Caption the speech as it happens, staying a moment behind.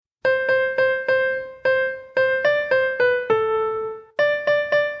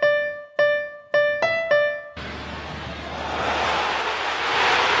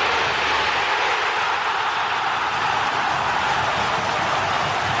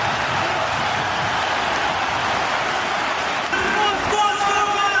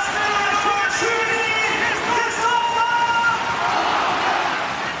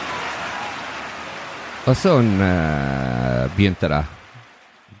Og sånn begynte det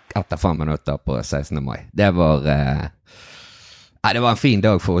etter 5 minutter på 16. mai. Det var en fin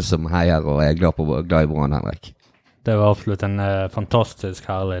dag for oss som heier og er glad i Brann, Henrik. Det var absolutt en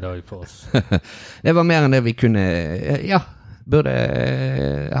fantastisk herlig dag for oss. Det var mer enn det vi kunne,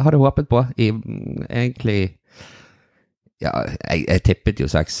 hadde håpet på. Egentlig, jeg tippet jo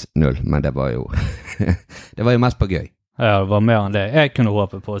 6-0, men det var jo, det var jo mest på gøy. Ja, det var mer enn det jeg kunne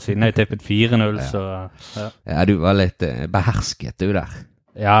håpe på, siden jeg tippet 4-0, så... Ja, du var litt behersket, du der.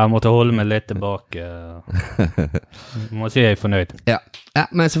 Ja, jeg måtte holde meg litt tilbake. Må si jeg fornøyd. Ja,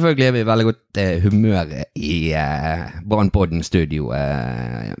 men selvfølgelig er vi veldig godt humør i Brann-podden studio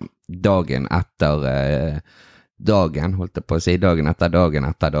dagen etter dagen, holdt jeg på å si, dagen etter dagen,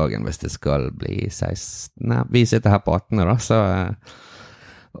 hvis det skal bli 16. Nei, vi sitter her på 18. da, så...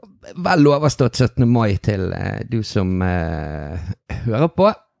 Vel overstått 17. mai til du som hører på,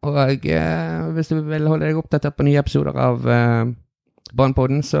 og hvis du vil holde deg oppdatert på nye episoder av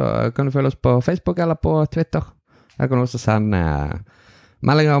Brann-podden, så kan du følge oss på Facebook eller på Twitter. Her kan du også sende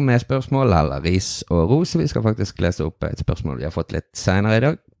meldinger med spørsmål eller ris og ros. Vi skal faktisk lese opp et spørsmål vi har fått litt senere i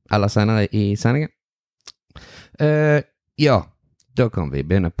dag, eller senere i sendingen. Ja, da kan vi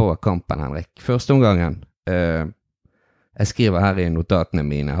begynne på kampen, Henrik. Første omgangen, jeg skriver her i notatene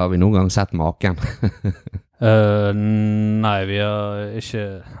mine. Har vi noen gang sett maken? Nei, vi har ikke...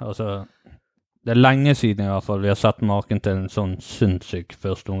 Altså, det lenge siden i hvert fall vi har sett maken til en sånn sinnssyk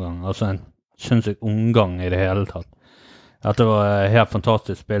første omgang. Altså en sinnssyk omgang i det hele tatt. At det var helt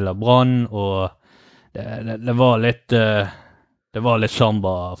fantastisk spill av Brann, og det var litt... Det var litt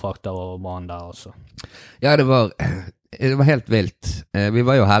samba-fakta over Brann der, altså. Ja, det var helt vilt. Vi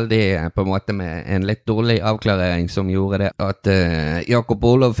var jo heldige på en måte med en litt dårlig avklarering som gjorde det. At Jakob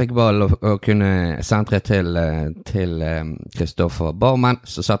Olav fikk ball og kunne sentre til Kristoffer Barmen.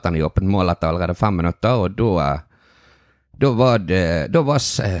 Så satt han i åpent mål etter allerede 5 minutter, og da var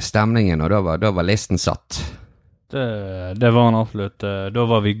stemningen, og da var listen satt. Det var han absolutt. Da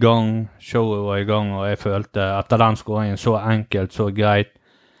var vi i gang, showet var i gang, og jeg følte etter den skåringen så enkelt, så greit,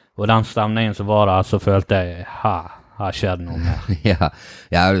 og den stemningen som var der, så følte jeg, her skjedde noe mer.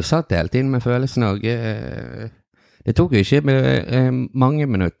 Ja, du satt hele tiden med følelsen, og det tok jo ikke mange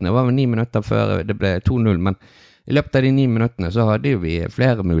minuttene, det var vel 9 minutter før det ble 2-0, men i løpet av de 9 minuttene så hadde jo vi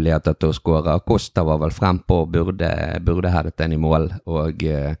flere muligheter til å skåre. Kosta var vel frempå og burde hedet den i mål, og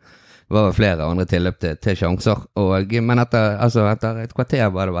det var flere andre tilløp til sjanser. Men etter et kvarter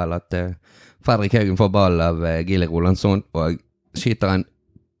var det vel at Fredrik Haugen får ball av Gilly Rolandsson, og skyter en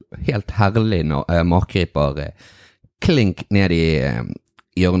helt herlig markgriper klink ned i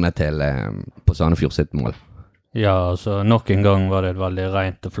hjørnet på Sandefjord sitt mål. Ja, så nok en gang var det et veldig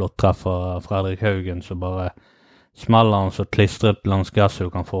rent og flott treff av Fredrik Haugen, så bare smeller han så klistret langs gresset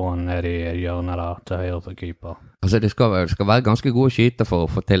du kan få han ned i hjørnet der til høyre for keeper. Altså det skal være ganske gode skyter for å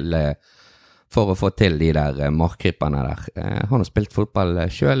få til de der markgriperne der. Han har spilt fotball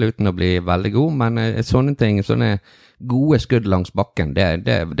selv uten å bli veldig god, men sånne ting, sånne gode skudd langs bakken,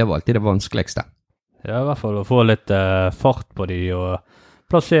 det var alltid det vanskeligste. Ja, i hvert fall å få litt fart på de og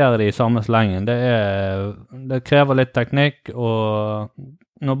plassere de i samme slengen. Det krever litt teknikk, og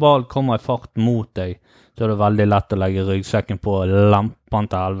når ball kommer i fart mot deg, så er det veldig lett å legge ryggsekken på og lempe han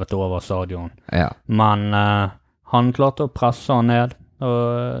til helvete over stadion. Ja. Men han klarte å presse han ned,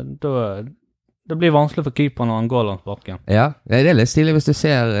 og det blir vanskelig for keeper når han går langs bakken. Ja, det er litt stilig hvis du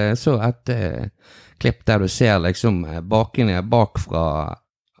ser så et klipp der du ser liksom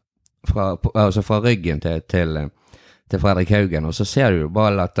fra ryggen til Fredrik Haugen, og så ser du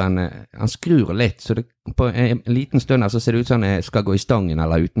bare at han skrur litt, så på en liten stund så ser det ut som han skal gå i stangen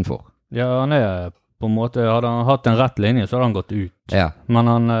eller utenfor. Ja, han på en måte, hadde han hatt en rett linje, så hadde han gått ut. Ja. Men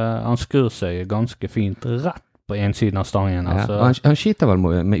han skrur seg ganske fint rett på en siden av stangen. Ja. Altså. Han skyter vel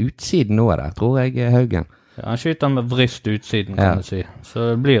med utsiden nå der, tror jeg, Haugen. Ja, han skyter med vrist utsiden, kan du si.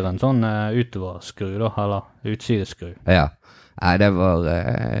 Så det blir en sånn utoverskru da, eller utsideskru. Ja, det var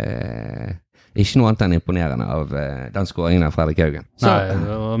ikke noe annet enn imponerende av den skåringen av Fredrik Haugen. Nei,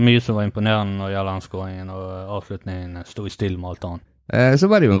 det var mye som var imponerende når det gjelder den skåringen, og avslutningen stod i still med alt annet. Så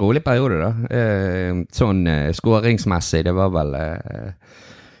var det jo en rolig periode da. Sånn skåringsmessig, det var vel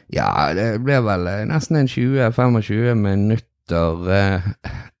det ble vel nesten en 20-25 minutter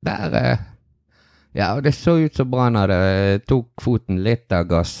der det så ut som Brann hadde tok foten litt av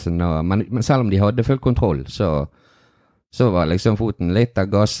gassen, men selv om de hadde full kontroll, så var liksom foten litt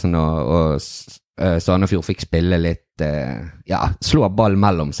av gassen, og Sandefjord fikk spille litt, slå ball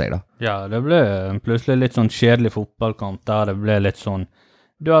mellom seg da. Ja, det ble plutselig litt sånn kjedelig fotballkamp, der det ble litt sånn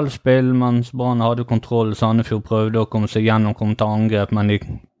duellspill, mens Brann hadde kontroll. Sandefjord prøvde å komme seg gjennom, komme til angrep, men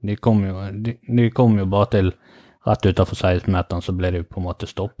de kom jo bare til rett utenfor 16-meteren, så ble de på en måte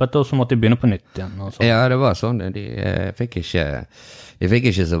stoppet, og så måtte de begynne på nytt igjen. Ja, det var sånn. De fikk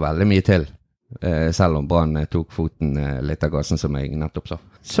ikke så veldig mye til, selv om Brann tok foten litt av gassen, som jeg nettopp sa.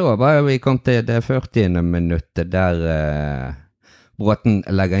 Så var vi kom til det 40. minuttet, der Bråten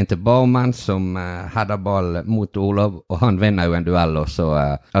legger inn til Barmen, som header ball mot Olav, og han vinner jo en duell også.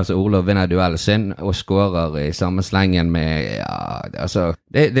 Altså, Olav vinner duellen sin, og skårer i samme slengen med, ja, altså,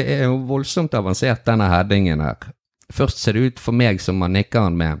 det jo voldsomt avansert, denne headingen her. Først ser det ut for meg som han nikker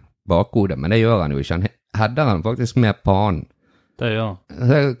han med bakhodet, men det gjør han jo ikke. Han header han faktisk med panen. Det gjør.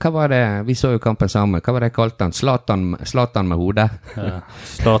 Hva var det? Vi så jo kampen sammen. Hva var det jeg kalte han? Zlatan med hodet? Ja,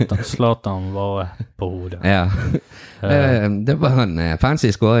 Zlatan var på hodet. Ja. Det var en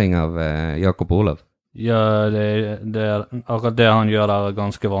fancy scoring av Jakob Olav. Ja, akkurat det han gjør der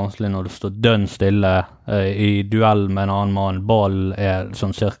ganske vanskelig når du står dønn stille i duell med en annen mann. Ballen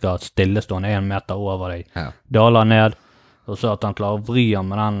sånn cirka stillestående 1 meter over deg. Ja. Daler ned, og så at han klarer å vri han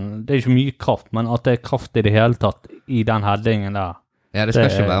med den. Det ikke mye kraft, men at det kraft i det hele tatt i den headingen der. Ja, det skal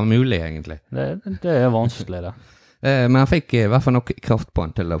ikke være mulig egentlig. Det vanskelig det. Men han fikk i hvert fall nok kraft på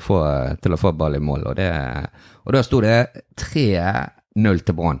han til å få ball i mål, og da stod det 3-0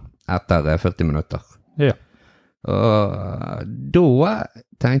 til Brann etter 40 minutter. Ja. Og da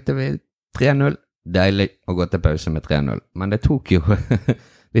tenkte vi 3-0, deilig å gå til pause med 3-0. Men det tok jo,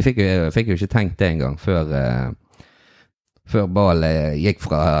 vi fikk jo ikke tenkt det en gang før ballet gikk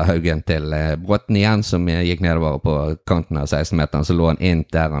fra Haugen til Bråten igjen, som gikk nedover på kanten av 16-meteren, så lå han inn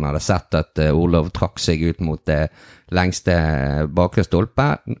der han hadde sett at Olav trakk seg ut mot det lengste bakre stolpe.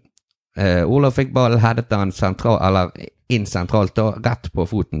 Olav fikk ballen, headet han inn sentralt, og rett på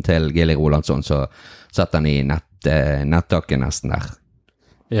foten til Gilly Rolandsson, så satt han i nettaket nesten der.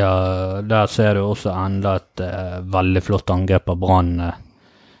 Ja, der ser du også enda et veldig flott angrep av Brann,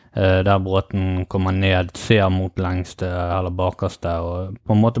 der Bråten kommer ned, ser mot lengste eller bakerste, og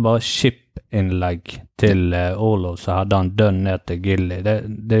på en måte bare chip-innlegg til Olav, så hadde han dønn ned til Gilly.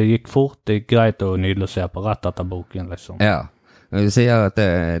 Det gikk fort, det gikk greit og nydelig å se på rett etter boken, liksom. Ja, vi sier at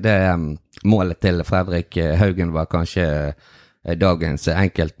det målet til Fredrik Haugen var kanskje dagens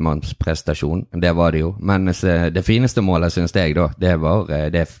enkeltmannsprestasjon, det var det jo, men det fineste målet synes jeg da, det var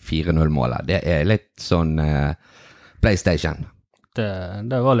det 4-0-målet. Det litt sånn PlayStation.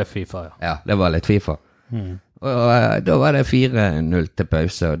 Det var litt FIFA, ja. Ja, det var litt FIFA. Og da var det 4-0 til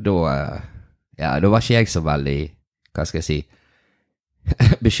pause, og da var ikke jeg så veldig, hva skal jeg si,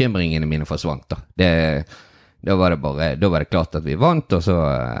 bekymringene mine forsvant da. Da var det klart at vi vant, og så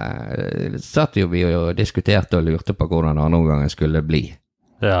satt jo vi og diskuterte og lurte på hvordan andre omgangen skulle bli.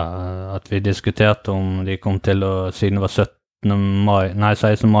 Ja, at vi diskuterte om de kom til å, siden det var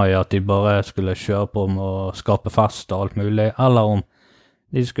 16. mai, at de bare skulle kjøre på med å skape fest og alt mulig, eller om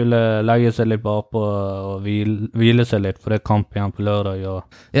de skulle legge seg litt bare på og hvile seg litt, for det kamp igjen på lørdag.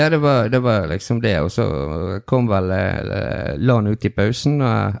 Ja, det var liksom det, og så kom vel Lan ut i pausen,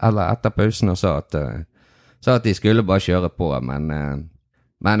 eller etter pausen, og sa at de skulle bare kjøre på, men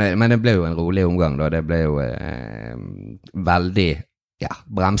det ble jo en rolig omgang da, det ble jo veldig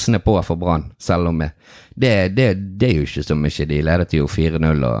bremsende på for Brann, selv om det jo ikke så mye. De ledet jo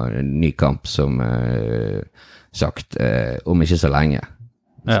 4-0 og en ny kamp, som sagt, om ikke så lenge.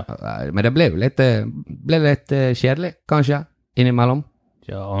 Ja. Men det ble jo litt kjedelig, kanskje, innimellom.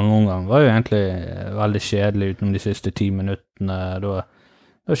 Ja, og noen gang var jo egentlig veldig kjedelig utenom de siste 10 minuttene.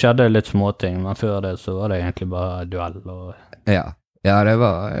 Da skjedde det litt småting, men før det så var det egentlig bare duell. Ja, det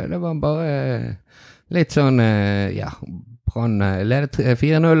var bare litt sånn, Brann ledet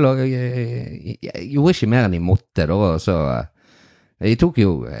 4-0 og gjorde ikke mer enn de måtte da, så de tok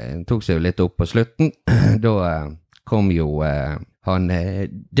seg jo litt opp på slutten. Da kom jo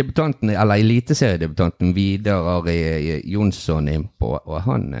debutanten, eller eliteseriedebutanten Vidar Ari Jonsson inn på, og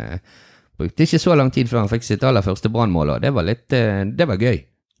han brukte ikke så lang tid før han fikk sitt aller første Brann-mål, og det var gøy.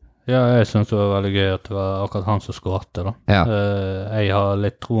 Ja, jeg synes det var veldig gøy at det var akkurat han som skårte da. Ja. Jeg har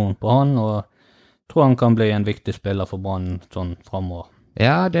litt troen på han, og tror han kan bli en viktig spiller for Brann sånn fremover.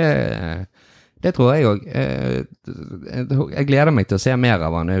 Ja, det tror jeg også. Jeg gleder meg til å se mer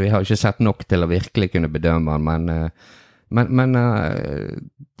av han. Vi har ikke sett nok til å virkelig kunne bedømme han, men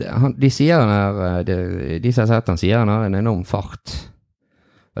de sier han de som har sett han sier han har en enorm fart.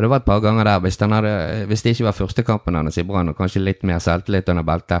 Og det var et par ganger der, hvis det ikke var første kampen hans i Brann, og kanskje litt mer selvtillit under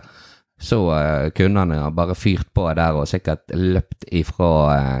beltet, så kunne han bare fyrt på der og sikkert løpt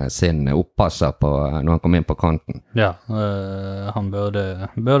ifra sin oppasser når han kom inn på kanten. Ja, han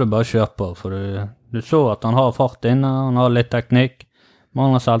burde bare kjøre på, for du så at han har fart inne, han har litt teknikk,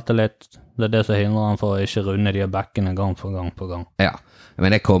 Mangler selvtillit. Det det som hindrer han for å ikke runde de bekkene gang på gang. Ja,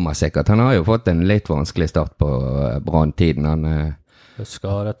 men det kommer sikkert. Han har jo fått en litt vanskelig start på Brann-tiden. Han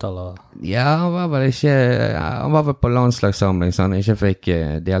skadet, eller? Ja, han var vel på landslagssamling, så han ikke fikk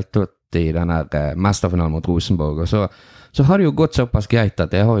deltatt i denne mesterfinalen mot Rosenborg. Og så har det jo gått såpass greit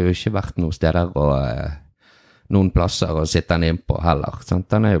at det har jo ikke vært noen steder og noen plasser å sitte han inn på heller.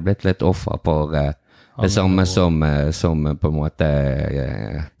 Sant? Han er jo blitt litt offer for det samme som på en måte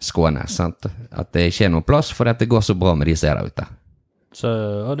Skåne. Sant? At det ikke er noen plass, for det går så bra med de som der ute.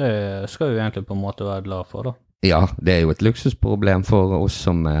 Og det skal jo egentlig på en måte være glad for, da. Ja, det er jo et luksusproblem for oss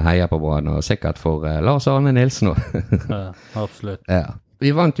som heier på Brann, og sikkert for Lars Arne Nilsen også. Ja, absolutt. Ja. Vi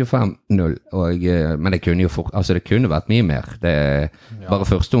vant jo 5-0, men det kunne jo det kunne vært mye mer. Bare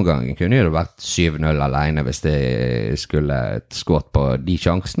første omgangen kunne jo det vært 7-0 alene hvis det skulle skåret på de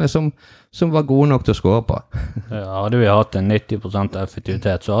sjansene som var gode nok til å skåre på. Ja, hadde vi hatt en 90%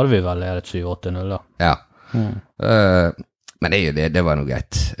 effektivitet, så hadde vi vel ledet 7-8-0 da. Ja. Men det var noe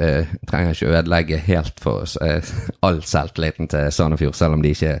greit. Trenger ikke ødelegge helt for oss all selvtilliten til Sandefjord, selv om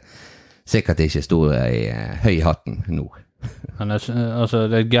de sikkert ikke står i høy hatten nå. Men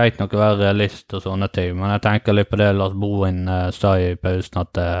det er greit nok å være realist og sånne ting, men jeg tenker litt på det Lars Bohin sa i pausen,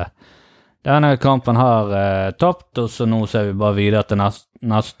 at denne kampen har tapt, og så nå ser vi bare videre til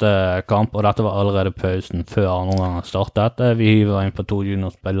neste kamp, og dette var allerede pausen før andre gangen startet. Vi hiver inn på 2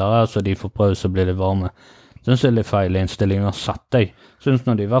 juniorspillere, så de får prøve å bli litt varme. Synes det er litt feil innstilling uansett. Synes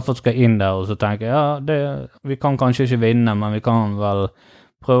når de i hvert fall skal inn der, og så tenker jeg, vi kan kanskje ikke vinne, men vi kan vel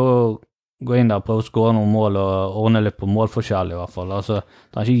prøve å gå inn der, prøve å skåre noen mål og ordne litt på målforskjell i hvert fall. Altså,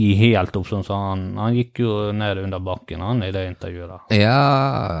 det er ikke gi helt opp sånn, så han gikk jo ned under bakken, han i det intervjuet der.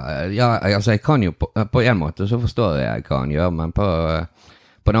 Ja, altså jeg kan jo på en måte så forstår jeg hva han gjør, men på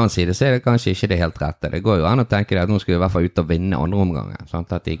den annen side så er det kanskje ikke det helt rette. Det går jo an å tenke det at nå skal vi i hvert fall ut og vinne andre omgangen,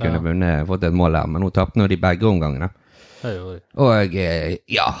 sant? At de kunne fått et mål her, men nå tappte de begge omgangene. Og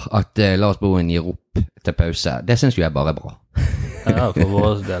at Lars Bohin gir opp til pause, det synes jo jeg bare er bra. Ja, for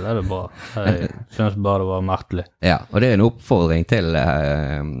vår del er det bra. Jeg synes bare det var merkelig. Ja, og det er en oppfordring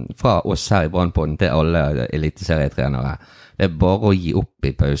fra oss her i Brann-podden til alle eliteserietrenere. Det er bare å gi opp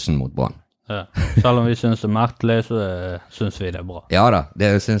i pausen mot Brann. Ja. Selv om vi synes det er merkelig, så synes vi det er bra. Ja da, det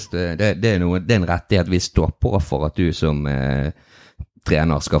er en rettighet vi står på for at du som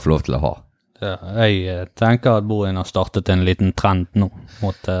trener skal få lov til å ha. Ja, jeg tenker at Bohin har startet en liten trend nå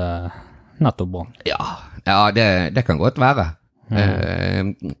mot nettopp Brann. Ja, det kan godt være.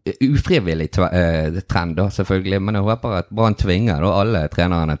 Ufrivillig trend da, selvfølgelig, men jeg håper at Brann tvinger da, alle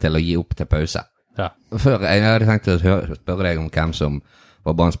trenerne til å gi opp til pause. Ja. Før, jeg hadde tenkt å spørre deg om hvem som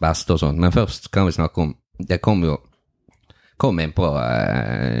var Branns beste og sånt, men først kan vi snakke om, det kom inn på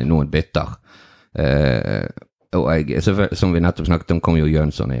noen bytter, og som vi nettopp snakket om, kom jo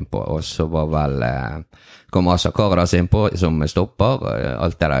Jønsson inn på, og så var vel kom Asa Karadas inn på som stopper,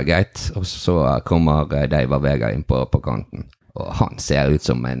 alt det der greit, og så kommer Deiva Vega inn på kanten. Og han ser ut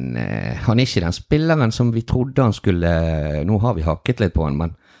som han er ikke den spilleren som vi trodde han skulle, nå har vi hakket litt på han,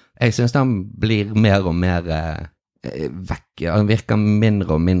 men jeg synes han blir mer og mer vekk, han virker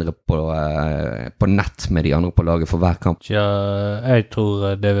mindre og mindre på nett med de andre på laget for hver kamp. Ja, jeg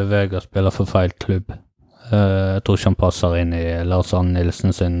tror DV Vega spiller for feil klubb. Jeg tror ikke han passer inn i Lars Arne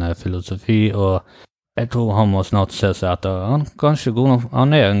Nilsen sin filosofi, og jeg tror han må snart se seg etter.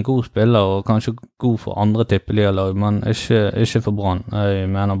 Han er en god spiller og kanskje god for andre tippeligalag, men ikke for Brann.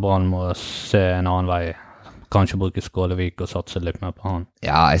 Jeg mener Brann må se en annen vei. Kanskje bruke Skålevik og satse litt mer på han.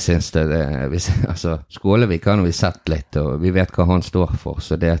 Ja, jeg synes altså, Skålevik har vi sett litt, og vi vet hva han står for,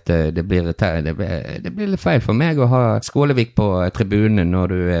 så det blir litt feil for meg å ha Skålevik på tribunen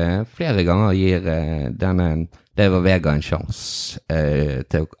når du flere ganger gir det var Vega en sjans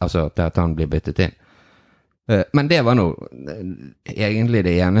til at han blir byttet inn. Men det var nå egentlig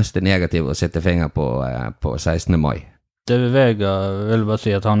det eneste negative å sette finger på 16. mai. DV Vega vil bare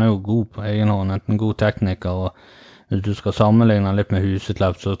si at han er jo god på egen hånd, en god tekniker, og hvis du skal sammenligne litt med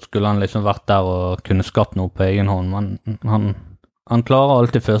Husetlepp, så skulle han liksom vært der og kunne skapt noe på egen hånd, men han klarer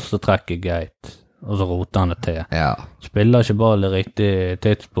alltid først å trekke greit, og så roter han det til. Ja. Spiller ikke bare det riktige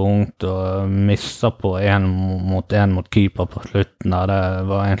tidspunkt, og misser på en mot keeper på slutten der, det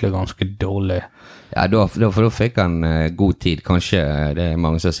var egentlig ganske dårlig. Ja, for da fikk han god tid, kanskje, det er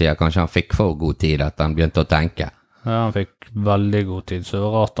mange som sier, kanskje han fikk for god tid at han begynte å tenke. Ja, han fikk veldig god tid, så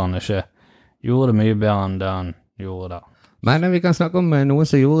rart han ikke gjorde det mye bedre enn det han gjorde der. Men vi kan snakke om noen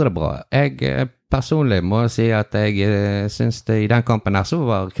som gjorde det bra. Jeg personlig må si at jeg synes det i den kampen her så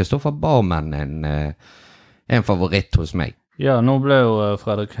var Kristoffer Barmen en favoritt hos meg. Ja, nå ble jo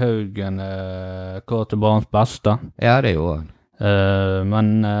Fredrik Haugen kåret til Barns beste. Ja, det gjorde han.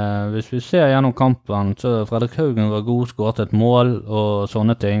 Men hvis vi ser gjennom kampen, så Fredrik Haugen var god, skåret et mål og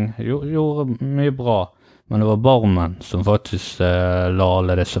sånne ting. Gjorde mye bra. Men det var Barmen som faktisk la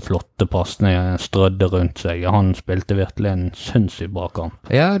alle disse flotte passene strødde rundt seg. Han spilte virkelig en sinnssykt bra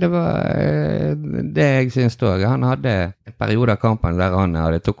kamp. Ja, det var det jeg synes også. Han hadde en periode av kampen der han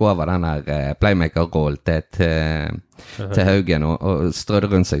hadde tok over den her playmaker-rollen til Haugen og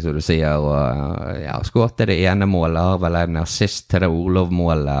strødde rundt seg, som du sier. Og ja, skårte det ene målet, har vel en assist til det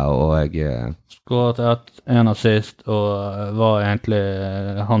Orlov-målet, og skåret en assist, og var egentlig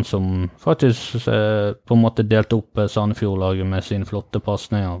han som faktisk på en måte delte opp Sandefjord-laget med sine flotte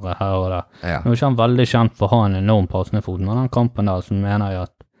passninger her og der. Ja. Nå er ikke han veldig kjent for å ha en enorm passningfot, men den kampen der så mener jeg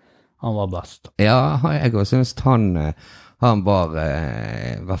at han var best. Ja, jeg også synes han var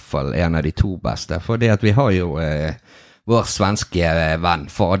i hvert fall en av de to beste, for det at vi har jo vår svenske venn,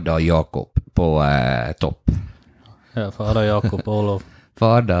 fader Jakob, på topp. Ja, fader Jakob Orlov.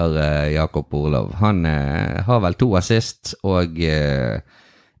 Fader Jakob Orlov, han har vel 2 assist og 1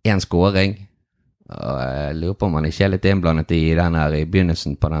 scoring. Og jeg lurer på om han ikke litt innblandet i den her i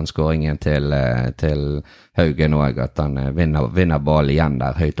begynnelsen på den scoringen til Haugen også, at han vinner ball igjen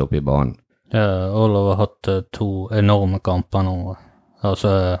der høyt oppe i banen. Ja, Orlov har hatt 2 enorme kamper nå, altså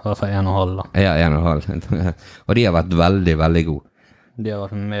i hvert fall 1,5 da. Ja, 1,5. Og de har vært veldig, veldig gode. De har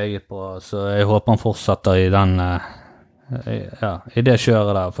vært meget bra, så jeg håper han fortsetter i den i det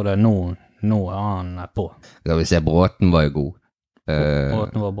kjøret der, for det nå han på. Skal vi se, Bråten var jo god.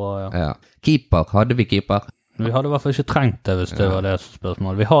 Bråten var bra, ja. Keeper, hadde vi keeper? Vi hadde i hvert fall ikke trengt det, hvis det var det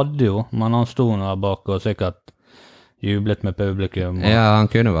spørsmålet. Vi hadde jo, men han stod nå der bak og sikkert jublet med publikum. Ja,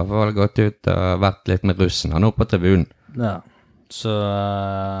 han kunne i hvert fall gått ut og vært litt med russen, han oppe på tribunen. Ja, så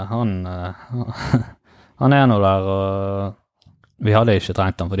han nå der, og vi hadde ikke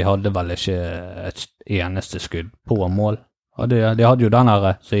trengt han, for de hadde vel ikke et eneste skudd på mål. Og de hadde jo den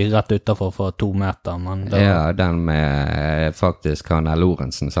her, så gikk rett utenfor for 2 meter. Men det var, ja, den med faktisk han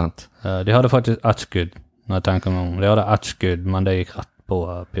Lorentzen, sant? de hadde faktisk ett skudd, når jeg tenker meg om. De hadde ett skudd, men det gikk rett på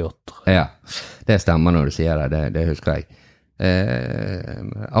Piotr. Ja, det stemmer når du sier det husker jeg.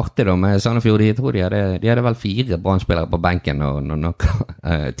 Artig da med Sandefjord, jeg tror de hadde vel 4 Brann-spillere på benken, og noen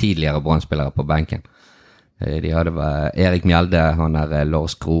tidligere Brann-spillere på benken. De hadde Erik Mjelde, han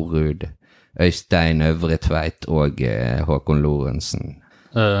Lars Grorud, Øystein Øvretveit og Håkon Lorentzen.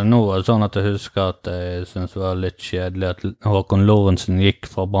 Nå er det sånn at jeg husker at jeg synes det var litt kjedelig at Håkon Lorentzen gikk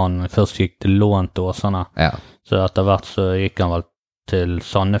fra Brann, først gikk til lån til Åsane. Ja. Så etter hvert så gikk han vel til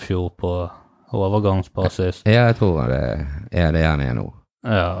Sandefjord på overgangsbasis. Ja, jeg tror det er gjerne nå.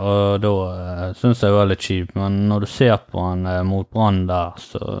 Ja, og da synes jeg det var litt kjipt, men når du ser på han mot Brann der,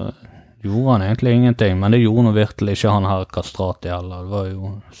 så gjorde han egentlig ingenting, men det gjorde nå virkelig ikke han her Kastrati heller. Det var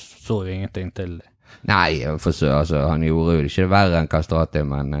jo, så jo ingenting til det. Nei, altså, han gjorde jo ikke verre enn Kastrati,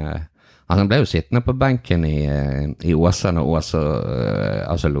 men han ble jo sittende på benken i Åsane og også,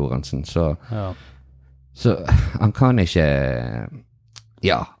 altså Lorentzen, så han kan ikke,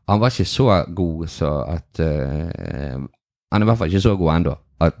 ja, han var ikke så god, så at han er i hvert fall ikke så god enda,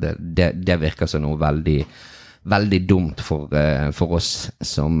 at det virker som noe veldig dumt for oss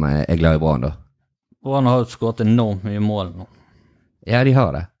som er glad i Brann da. Brann har skåret enormt mye mål nå. Ja, de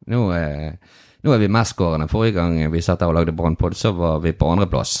har det. Nå er vi mest skårende. Forrige gang vi satt der og lagde Brann-podd, så var vi på 2.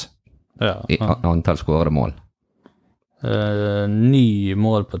 plass i antall skårede mål. 9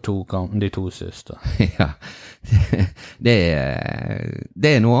 mål på 2 kamp, de 2 siste. Ja, det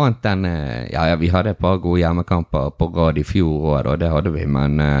er noe annet enn, ja, vi hadde et par gode hjemmekamper på rad i fjor, og det hadde vi,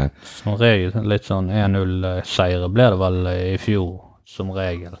 men som regel, litt sånn 1-0-seiere ble det vel i fjor, som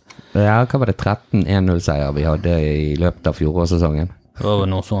regel. Ja, hva var det 13 1-0-seier vi hadde i løpet av fjorårssesongen? Det var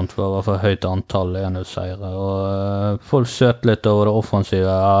noe sånt, det var i hvert fall høyt antall 1-0-seiere, og folk søt litt over det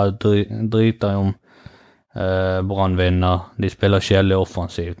offensive, driter jo om Brann vinner, de spiller kjedelig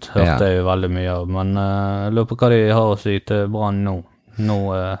offensivt, hørte jeg jo veldig mye av, men lurer på hva de har å si til Brann nå. Nå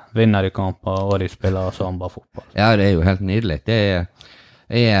vinner de kamper, og de spiller samba fotball. Ja, det er jo helt nydelig. Det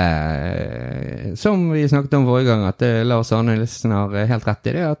er som vi snakket om forrige gang, at Lars Arne Nilsen har helt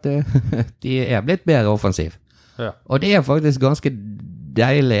rett i det, at de er blitt bedre offensiv. Ja. Og det er faktisk ganske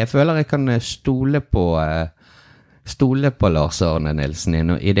deilig. Jeg føler jeg kan stole på Lars Arne Nilsen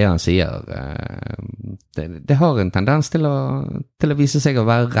i det han sier. Det har en tendens til å vise seg å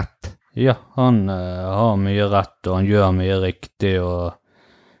være rett. Ja, han har mye rett, og han gjør mye riktig, og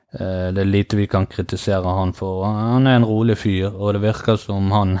det er lite vi kan kritisere han for. Han er en rolig fyr, og det virker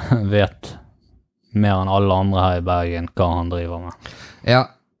som han vet mer enn alle andre her i Bergen hva han driver med. Ja,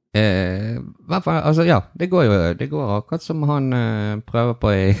 hvert fall, altså ja, det går akkurat som han prøver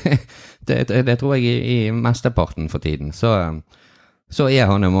på det tror jeg i mesteparten for tiden, så han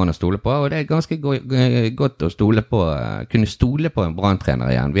en mann å stole på, og det ganske godt å kunne stole på en Brann-trener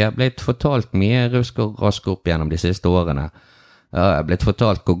igjen. Vi har blitt fortalt mye rusk og rask opp gjennom de siste årene. Jeg har blitt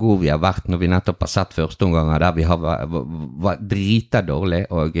fortalt hvor god vi har vært når vi nettopp har sett første omganger der vi har vært drita dårlig,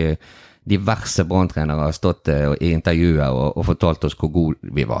 og diverse Brann-trenere har stått i intervjuet og fortalt oss hvor god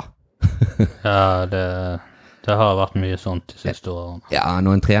vi var. Ja, det har vært mye sånt de siste årene. Ja,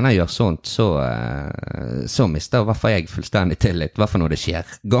 når en trener gjør sånt, så mister i hvert fall jeg fullstendig tillit, i hvert fall når det skjer,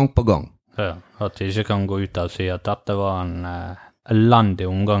 gang på gang. Ja, at de ikke kan gå ut og si at dette var en elendig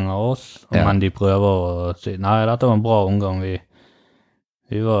omgang av oss, men de prøver å si, nei, dette var en bra omgang,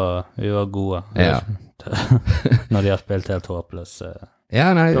 vi var gode. Ja. Når de har spilt helt håpløs.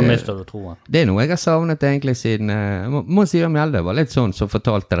 Ja, nei, da mister du troen. Det noe jeg har savnet egentlig siden må si om Mjelde var litt sånn som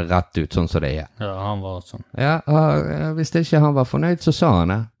fortalte det rett ut sånn som det er. Ja, han var sånn. Ja, hvis ikke han var fornøyd så sa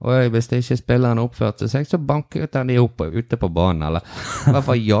han det, og hvis det ikke spilleren oppførte seg så banket han de opp ute på banen, eller i hvert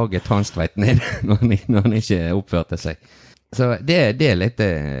fall jaget Hanstveit ned når han ikke oppførte seg. Så det er litt,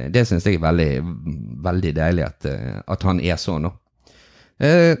 det synes jeg er veldig, veldig deilig at han er sånn nå.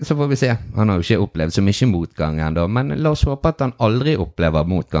 Så får vi se. Han har jo ikke opplevd så mye motgang enda, men la oss håpe at han aldri opplever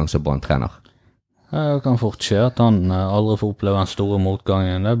motgang som Brann-trener. Det kan fort skje at han aldri får oppleve den store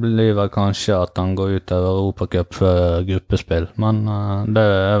motgangen. Det blir vel kanskje at han går ut av Europacup for gruppespill, men det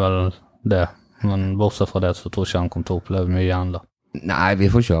er vel det. Men bortsett fra det så tror ikke han kommer til å oppleve mye igjen da. Nei, vi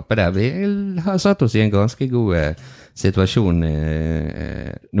får ikke håpe det. Vi har satt oss i en ganske god situasjon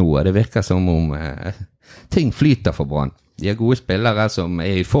nå, og det virker som om ting flyter for Brann. De er gode spillere som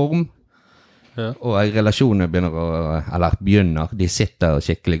er i form, og relasjonene begynner, de sitter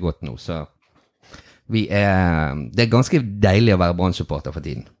skikkelig godt nå, så det er ganske deilig å være Brann-supporter for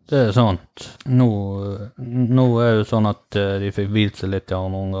tiden. Det er sant. Nå er det sånn at de fikk hvilt seg litt i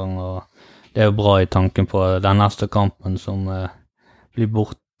andre omgang, og det er jo bra i tanken på den neste kampen som blir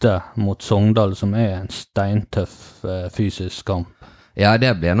borte mot Sogndal, som er en steintøff fysisk kamp. Ja,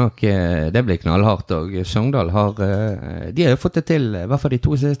 det blir knallhardt, og Sogndal de har jo fått det til, i hvert fall de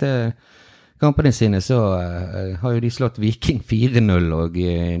 2 siste kampene sine, så har jo de slått Viking 4-0, og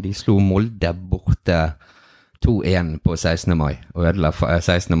de slo Molde borte 2-1 på 16. mai, og ødela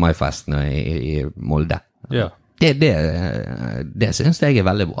 16. mai-festen i Molde. Ja. Det synes jeg er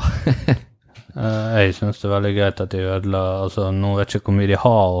veldig bra. Jeg synes det er veldig greit at de ødela, altså nå vet jeg ikke hvor mye de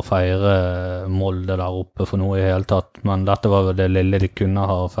har å feire Molde der oppe for noe i hele tatt, men dette var vel det lille de kunne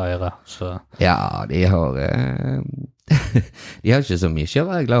ha å feire, så. Ja, de har ikke så mye å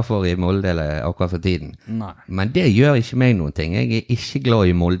være glad for i Molde akkurat for tiden. Nei. Men det gjør ikke meg noen ting. Jeg er ikke glad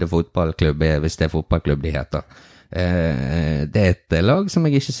i Molde fotballklubb, hvis det er fotballklubb de heter. Det er et lag som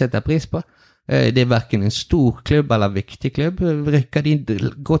jeg ikke setter pris på. Det er hverken en stor klubb eller viktig klubb. Rykker de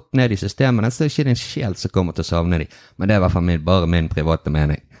godt ned i systemene, så er det ikke en sjel som kommer til å savne de. Men det er i hvert fall bare min private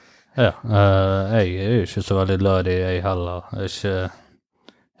mening. Ja, jeg er jo ikke så veldig glad i jeg heller.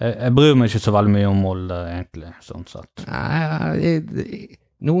 Jeg bryr meg ikke så veldig mye om Molde, egentlig, sånn sett.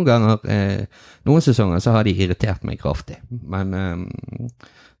 Noen ganger, noen sesonger så har de irritert meg kraftig. Men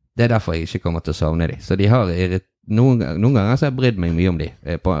det er derfor jeg ikke kommer til å savne de. Så de har noen ganger så har jeg brydd meg mye om de,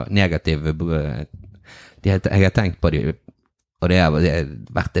 på negative jeg har tenkt på de, og det har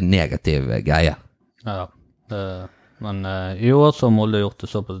vært en negativ greie. Ja, men i år så har Molde gjort det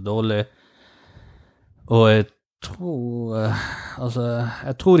såpass dårlig, og jeg tror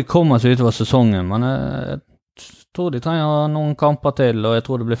de kommer seg utover sesongen, men jeg tror de trenger noen kamper til, og jeg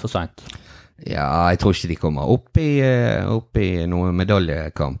tror det blir for sent. Ja, jeg tror ikke de kommer opp i noen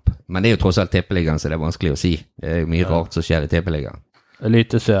medaljekamp. Men det er jo tross alt tippeligaen, så det er vanskelig å si. Det er mye rart som skjer i tippeligaen.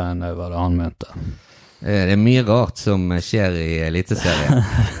 Eliteserien er hva det han mente. Det er mye rart som skjer i eliteserien.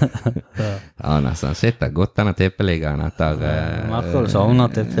 Ja, nesten. Han sitter godt denne tippeligaen etter Merker du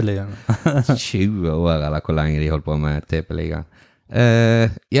savner tippeligaen? 20 år, eller hvor lenge de holdt på med tippeligaen.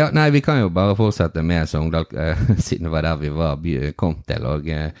 Ja, nei, vi kan jo bare fortsette med Sogndal, siden det var der vi kom til, og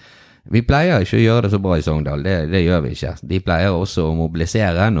vi pleier ikke å gjøre det så bra i Sogndal, det gjør vi ikke. De pleier også å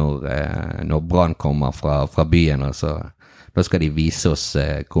mobilisere når Brann kommer fra byen, og så da skal de vise oss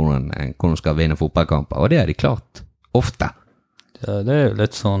hvordan de skal vinne fotballkamper, og det har de klart, ofte. Ja, det er jo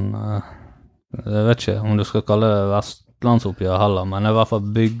litt sånn, jeg vet ikke om du skal kalle det vestlandsoppgjør heller, men det er i hvert fall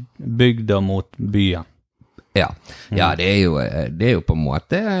bygda mot byen. Ja, det er jo på en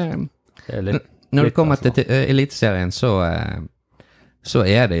måte, når det kommer til eliteserien, så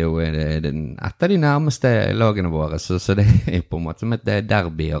er det jo et av de nærmeste lagene våre, så det er på en måte som et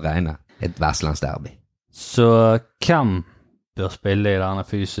derby å regne, et vestlandsderby. Så hvem bør spille i denne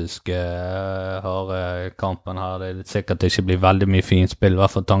fysiske harde kampen her. Det er sikkert det ikke blir veldig mye finspill, i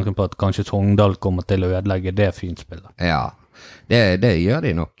hvert fall tanken på at kanskje Sogndal kommer til å ødelegge det finspillet. Ja, det gjør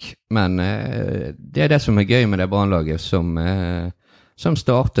de nok. Men det er det som er gøy med det Brann-laget som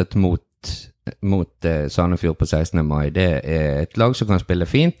startet mot Sandefjord på 16. mai. Det er et lag som kan spille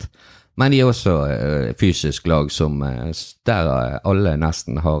fint, men de er også fysisk lag der alle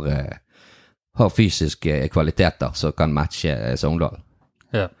nesten har fysiske kvaliteter som kan matche Sogndal.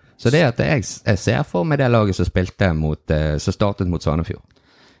 Ja. Så det at jeg ser for meg det laget som startet mot Sandefjord.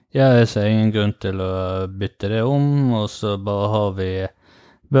 Ja, jeg ser ingen grunn til å bytte det om, og så bare har vi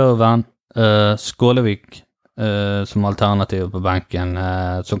Børven, Skålevik som alternativ på benken,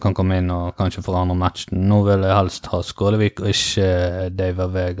 som kan komme inn og kanskje forandre matchen. Nå vil jeg helst ha Skålevik og ikke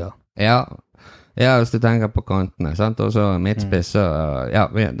David Vega. Ja, hvis du tenker på kantene, sant? Og så midtspiss, så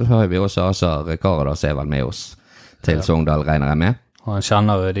har vi også Asar Karadas er vel med oss til Sogndal, regner jeg med. Og han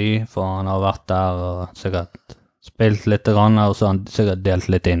kjenner jo de, for han har vært der og sikkert spilt litt grann, og så har han sikkert delt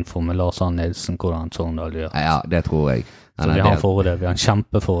litt info med Lars Arne Nilsen, hvordan Sogndal gjør. Ja, det tror jeg. Så vi har en fordel, vi har en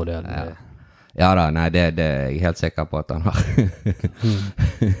kjempefordel. Ja da, nei, det er jeg helt sikker på at han har.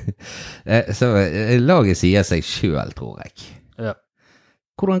 Så laget sier seg selv, tror jeg. Ja.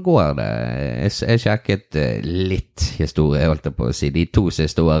 Hvordan går det? Jeg sjekket litt historie, jeg holdt på å si. De 2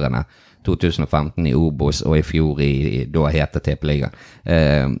 siste årene, 2015 i Obos og i fjor da heter Tippeligaen,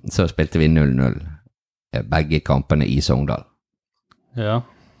 så spilte vi 0-0 begge kampene i Sogndal. Ja.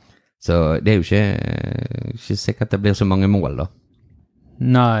 Så det er jo ikke sikkert det blir så mange mål da.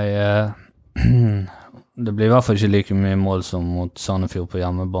 Nei, det blir i hvert fall ikke like mye mål som mot Sandefjord på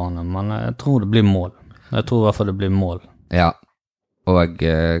hjemmebane, men jeg tror det blir mål. Jeg tror i hvert fall det blir mål. Ja. Og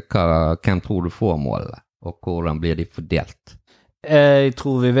hvem tror du får målene, og hvordan blir de fordelt? Jeg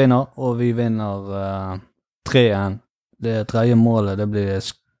tror vi vinner, og vi vinner 3-1. Det tredje målet, det blir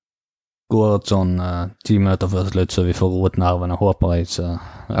skåret sånn 10 minutter før slutt, så vi får roet nervene, håper jeg. Så,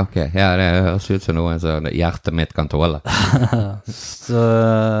 ja. Ok, ja, det høres ut som noe som hjertet mitt kan tåle. Så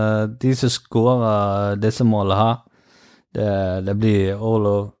de som skårer disse målene her, det blir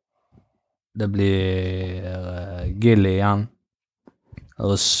Olo, det blir Gilly igjen,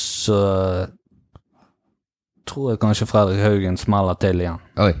 og så tror jeg kanskje Fredrik Haugen smeller til igjen.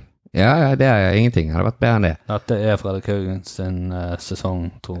 Oi, ja, det er ingenting. Det hadde vært bedre enn det. Dette er Fredrik Haugen sin sesong,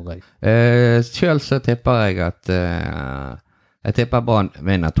 tror jeg. Selv så tipper jeg at jeg tipper Brann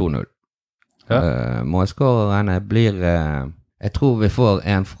vinner 2-0. Ja. Målskårerne blir jeg tror vi får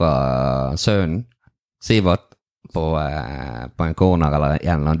en fra sønnen, Sivert, på en corner eller en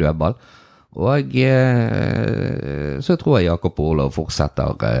eller annen dødball. Og så tror jeg Jakob Olof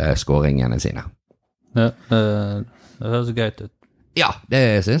fortsetter skåringene sine. Ja, det høres gøyt ut. Ja,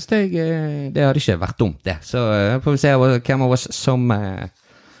 det synes jeg det hadde ikke vært dumt det. Så får vi se hvem av oss som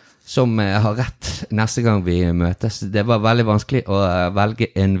har rett neste gang vi møtes. Det var veldig vanskelig å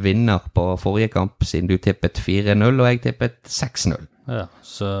velge en vinner på forrige kamp, siden du tippet 4-0 og jeg tippet 6-0. Ja,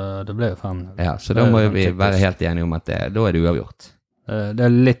 så det ble jo 5-0. Ja, så da må vi være helt enige om at da er det uavgjort. Det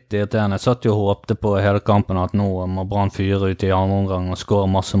er litt irriterende. Jeg satt jo og håpte på hele kampen at nå må Brann fyre ut i andre omgang og skåre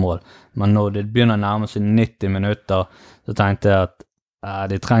masse mål. Men når det begynner å nærme seg 90 minutter, så tenkte jeg at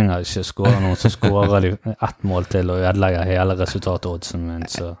de trenger ikke skåre noen, så skårer de 1 mål til og ødelegger hele resultatoddsen min.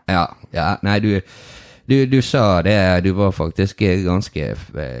 Så. Ja, nei, du sa det, du var faktisk ganske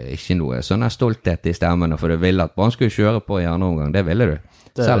ikke noe sånn stolthet i stemmen, for du ville at Brann skulle kjøre på i andre omgang, det ville du.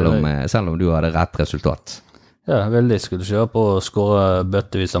 Selv om du hadde rett resultat. Ja, veldig skulle kjøre på å skåre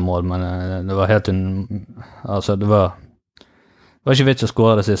bøttevis av mål, men det var helt altså det var ikke vits å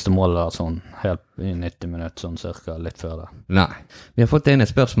skåre det siste målet da, sånn helt i 90 minutter, sånn cirka litt før det. Nei, vi har fått inn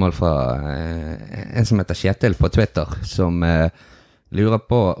et spørsmål fra en som heter Kjetil på Twitter, som lurer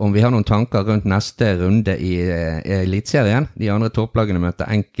på om vi har noen tanker rundt neste runde i elitserien. De andre topplagene møter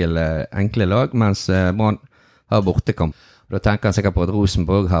enkle lag, mens Brann har bortekamp. Da tenker han sikkert på at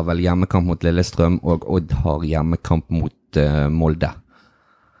Rosenborg har vel hjemmekamp mot Lillestrøm, og Odd har hjemmekamp mot Molde.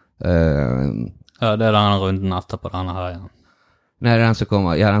 Ja, det er denne runden etterpå denne her igjen. Nei, det er den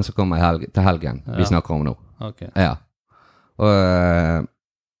som kommer til helgen vi snakker om nå. Ok. Ja. Og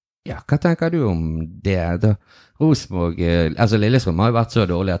hva tenker du om det? Rosenborg, altså Lillestrøm har jo vært så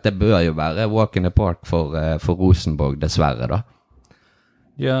dårlig at det bør jo være walk in the park for Rosenborg, dessverre da.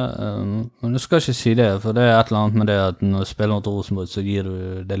 Ja, men du skal ikke si det, for det er et eller annet med det at når du spiller mot Rosenborg, så gir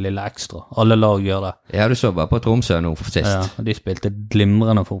du det lille ekstra. Alle lag gjør det. Ja, du så bare på Tromsø nå for sist. Ja, de spilte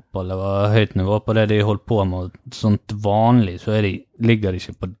glimrende fotball. Det var høyt nivå på det de holdt på med. Sånt vanlig så ligger de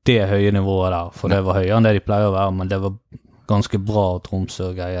ikke på det høye nivået der, for det var høyere enn det de pleier å være, men det var ganske bra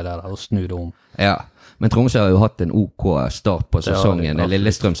Tromsø greier der, og snu det om. Ja, men Tromsø har jo hatt en OK start på sesongen.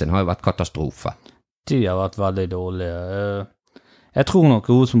 Lillestrøm sin har jo vært katastrofe. De har vært veldig dårlige. Jeg tror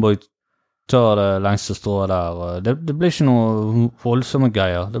nok Rosenborg tar det lengste strået der. Det blir ikke noe voldsomme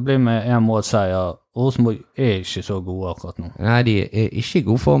greier. Det blir med en målseier. Rosenborg ikke så gode akkurat nå. Nei, de ikke i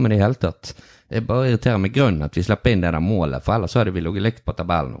god form i det hele tatt. Det bare irriterer meg grunn at vi slipper inn det der målet, for ellers hadde vi ligget likt på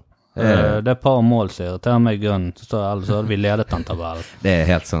tabellen nå. Det et par mål som irriterer meg grunn, ellers hadde vi ledet den tabellen. Det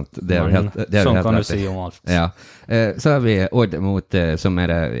helt sant. Sånn kan du si om alt. Ja. Så har vi Odd mot, som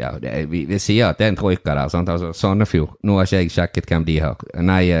det, ja, vi sier at det en troika der, sant? Altså Sandefjord. Nå har ikke jeg sjekket hvem de har.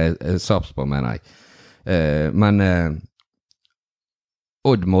 Nei, Sarpsborg mener jeg. Men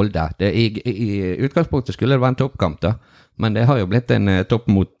Odd Molde, i utgangspunktet skulle det være en toppkamp da, men det har jo blitt en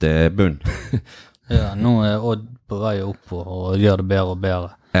topp mot bunn. Ja, nå Odd på vei opp og gjør det bedre og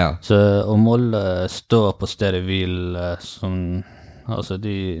bedre. Ja. Så, og Molde står på stedet hvil, som, altså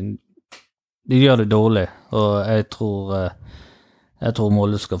de gjør det dårlig, og jeg tror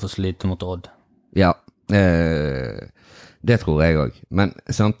Molde skal få slite mot Odd. Ja, det tror jeg også. Men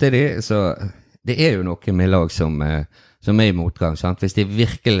samtidig så, det jo noe med lag som i motgang, sant? Hvis de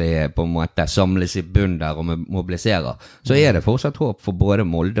virkelig på en måte samles i bunn der og mobiliserer, så det fortsatt håp for både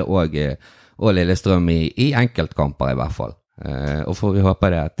Molde og Lillestrøm i enkeltkamper i hvert fall. Og får vi håpe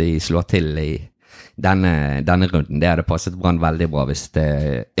det at de slår til i denne runden. Det hadde passet Brann veldig bra hvis det,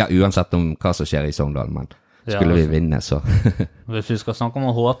 ja, uansett om hva som skjer i Sogndal, men skulle vi vinne, så. Hvis vi skal snakke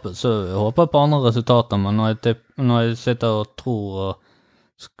om å håpe, så håper jeg på andre resultater, men når jeg sitter og tror og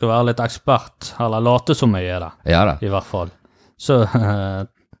skal være litt ekspert, eller late som jeg det, ja, da. I hvert fall, så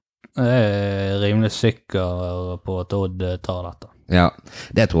jeg rimelig sikker på at Odd tar dette. Ja,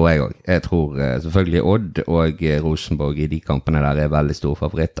 det tror jeg også. Jeg tror selvfølgelig Odd og Rosenborg i de kampene der veldig store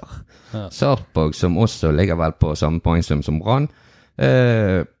favoritter. Ja. Sarpsborg, som også ligger vel på samme poengsum som Brann,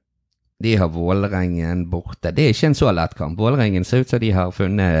 de har Vålerengen borte. Det ikke en så lett kamp. Vålerengen ser ut som de har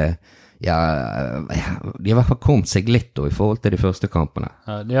funnet, ja, de har i hvert fall kommet seg litt i forhold til de første kampene.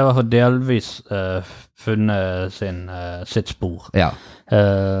 Ja, de har i hvert fall delvis funnet sitt spor. Ja.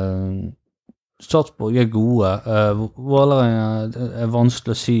 Sarpsborg gode. Vålerengen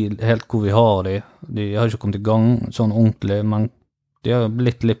vanskelig å si helt hvor vi har de. De har ikke kommet i gang sånn ordentlig, men de har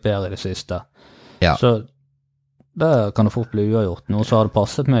blitt litt bedre i det siste. Ja. Så der kan det fort bli uavgjort. Nå så har det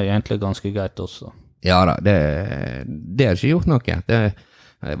passet meg egentlig ganske greit også. Ja da, det har ikke gjort noe.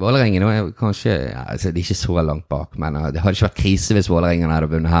 Vålerengen er kanskje, ja, altså, de ikke så langt bak, men det hadde ikke vært krise hvis Vålerengen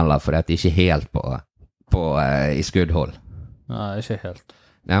hadde vunnet heller, for det de ikke helt på i skuddhold. Nei, ikke helt.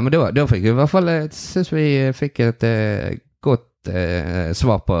 Nei, men da fikk vi i hvert fall, synes vi fikk et godt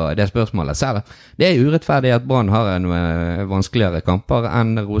svar på det spørsmålet. Selv det urettferdig at Brann har en vanskeligere kamper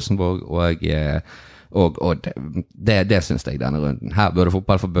enn Rosenborg og Odd. Det synes jeg denne runden. Her burde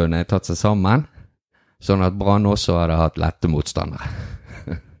fotballforbundet tatt seg sammen, sånn at Brann også hadde hatt lette motstandere.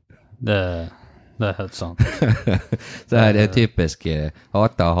 Det helt sant. Så det typisk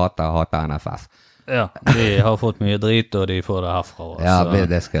hater NFF. Ja, de har fått mye drit, og de får det herfra. Ja,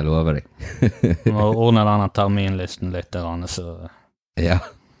 det skal jeg love deg. Må ordne denne terminlisten litt, så... Ja.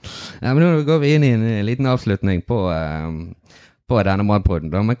 Ja, men nå går vi inn i en liten avslutning på denne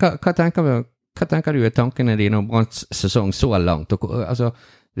matpodden. Men hva tenker du tankene dine om Branns sesong så langt? Altså,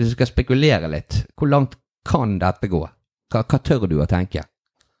 hvis du skal spekulere litt, hvor langt kan dette gå? Hva tør du å tenke?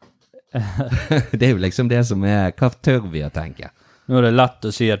 Det jo liksom det som hva tør vi å tenke? Nå det lett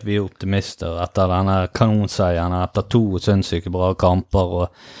å si at vi optimister etter denne kanonseieren, etter 2 sinnssyke bra kamper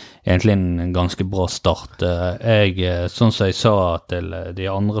og egentlig en ganske bra start. Sånn som jeg sa til de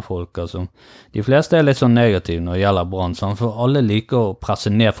andre folka, de fleste litt sånn negative når det gjelder Brann, for alle liker å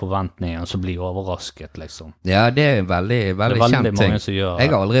presse ned forventningene så blir overrasket, liksom. Ja, det veldig, veldig kjent ting. Jeg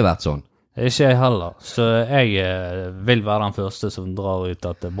har aldri vært sånn. Ikke jeg heller, så jeg vil være den første som drar ut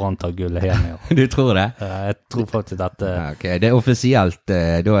at Brann tar gullet hjemme i år. Du tror det? Jeg tror faktisk dette... Ok, det offisielt,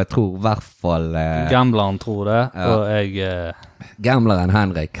 da jeg tror i hvert fall... Gambleren tror det, ja. Og jeg... Gambleren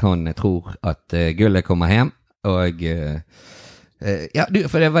Henrik, han tror at gullet kommer hjem, og... ja,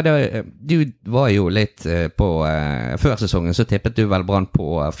 for det var det, du var jo litt på... før sesongen så tippet du vel Brann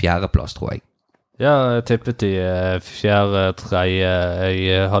på 4. plass, tror jeg. Ja, jeg tippet i 4., 3.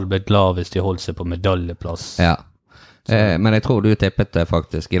 Jeg hadde blitt glad hvis de holdt seg på medaljeplass. Ja, men jeg tror du tippet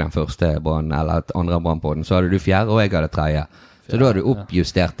faktisk i den første Brann, eller andre Brann-podden, så hadde du 4. og jeg hadde 3. Så da hadde du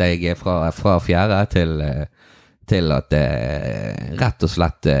oppjustert deg fra 4. til at rett og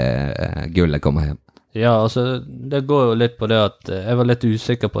slett gullet kommer hjem. Ja, altså, det går jo litt på det at jeg var litt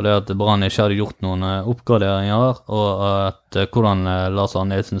usikker på det at Brann ikke hadde gjort noen oppgraderinger, og at hvordan Lars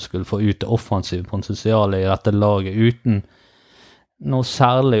Arne Nilsen skulle få ut det offensive potensialet i dette laget uten noe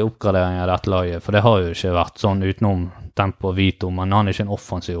særlig oppgradering av dette laget, for det har jo ikke vært sånn utenom Tempo og Vito, men han er ikke en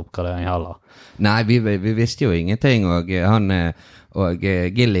offensiv oppgradering heller. Nei, vi visste jo ingenting, og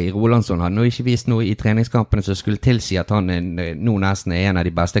Gilly Rolandsson hadde nå ikke vist noe i treningskampene som skulle tilsi at han nå nesten er en av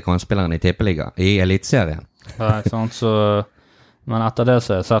de beste kantspillerne i Tippeliga, i Elitserien. Ja, ikke sant, så... Men etter det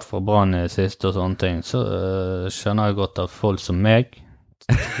som jeg har sett fra Brann i siste og sånne ting, så skjønner jeg godt at folk som meg...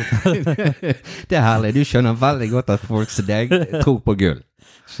 Det er herlig, du skjønner veldig godt at folk som deg tror på gull.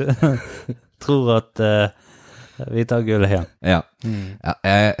 Tror at vi tar gull her. Ja,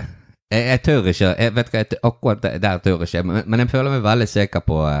 jeg tør ikke, jeg vet hva, akkurat der tør ikke, men jeg føler meg veldig sikker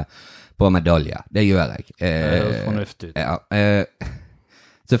på medalje, det gjør jeg. Det er fornuftig ut. Ja,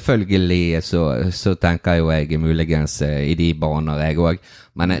 selvfølgelig så tenker jo jeg muligens i de baner jeg også,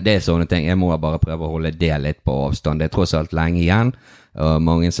 men det er sånne ting, jeg må bare prøve å holde det litt på avstand, det er tross alt lenge igjen, og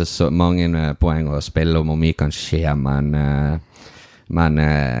mange poeng å spille om mye kan skje, men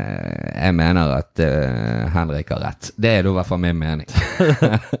jeg mener at Henrik har rett. Det er da i hvert fall min mening.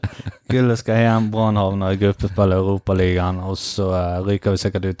 Gullet skal hjem, Brann havner i gruppespill i Europaligaen, og så ryker vi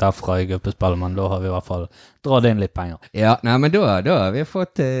sikkert ut derfra i gruppespill, men da har vi i hvert fall dratt inn litt penger. Ja, nei, men da har vi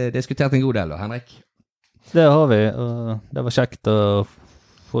fått diskutert en god del da, Henrik. Det har vi, og det var kjekt å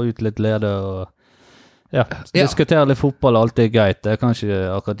få ut litt lede, og ja, diskutere litt fotball er alltid greit. Jeg kan ikke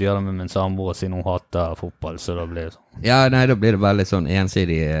akkurat gjøre det med min samboer siden hun hater fotball, så da blir det sånn. Ja, nei, da blir det veldig sånn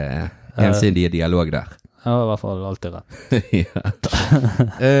ensidig dialog der. Ja, i hvert fall alltid rett. Ja.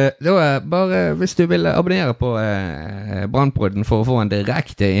 Da bare, hvis du vil abonnere på Brann-podden for å få en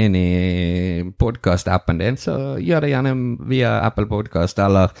direkte inn i podcast-appen din, så gjør det gjerne via Apple Podcast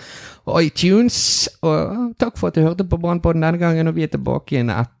eller iTunes. Og takk for at du hørte på Brann-podden denne gangen, og vi er tilbake igjen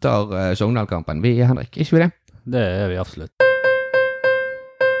etter Sogndal-kampen. Vi, Henrik, ikke vi det? Det er vi absolutt.